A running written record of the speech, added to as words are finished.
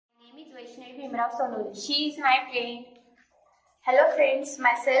She is my friend. Hello friends,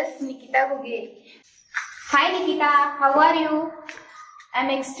 myself Nikita Guge. Hi Nikita, how are you?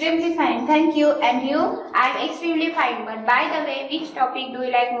 I'm extremely fine, thank you. And you? I'm extremely fine. But by the way, which topic do you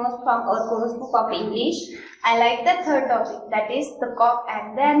like most from our course book of English? I like the third topic, that is the cop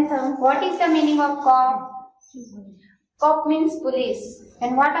and the anthem. What is the meaning of cop? Cop means police.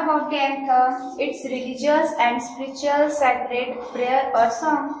 And what about the anthem? It's religious and spiritual sacred prayer or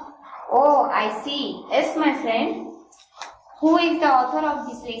song. Oh, I see. Yes, my friend. Who is the author of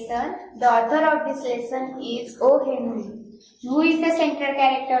this lesson? The author of this lesson is O. Henry. Who is the central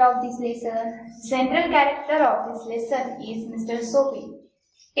character of this lesson? Central character of this lesson is Mr. Soapy.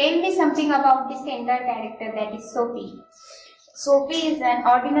 Tell me something about the central character, that is Soapy. Soapy is an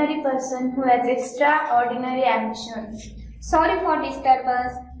ordinary person who has extraordinary ambition. Sorry for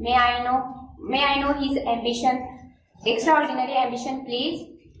disturbance. May I know his ambition? Extraordinary ambition, please.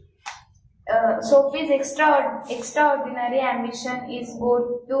 Soapy's extraordinary ambition is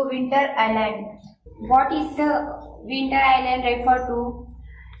go to Winter Island. What is the Winter Island refer to?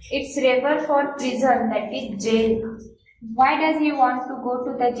 It's refer for prison, that is jail. Why does he want to go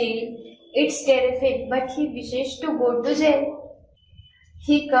to the jail? It's terrific, but he wishes to go to jail.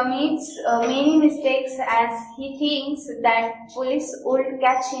 He commits many mistakes as he thinks that police will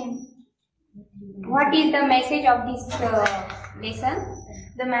catch him. What is the message of this lesson?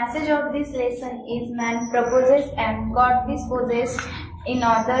 The message of this lesson is man proposes and God disposes. In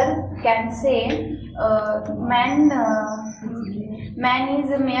other can say man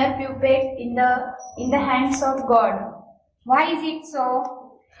is a mere puppet in the hands of God. Why is it so?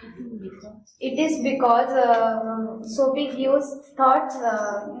 It is because Soapy gives thought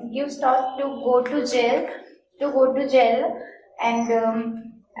to go to jail and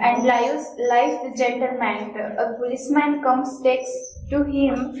life gentleman. A policeman comes, takes to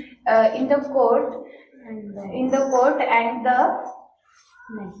him in the court and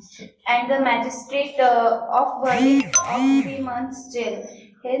the magistrate of verdict of 3 months jail.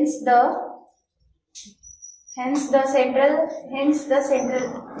 Hence the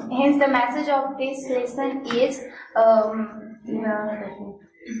message of this lesson is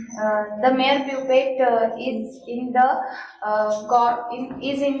the mere puppet is in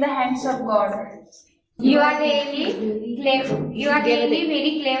the hands of God. You are really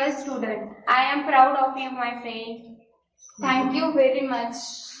very clever student. I am proud of you, my friend. Thank you very much,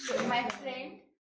 my friend.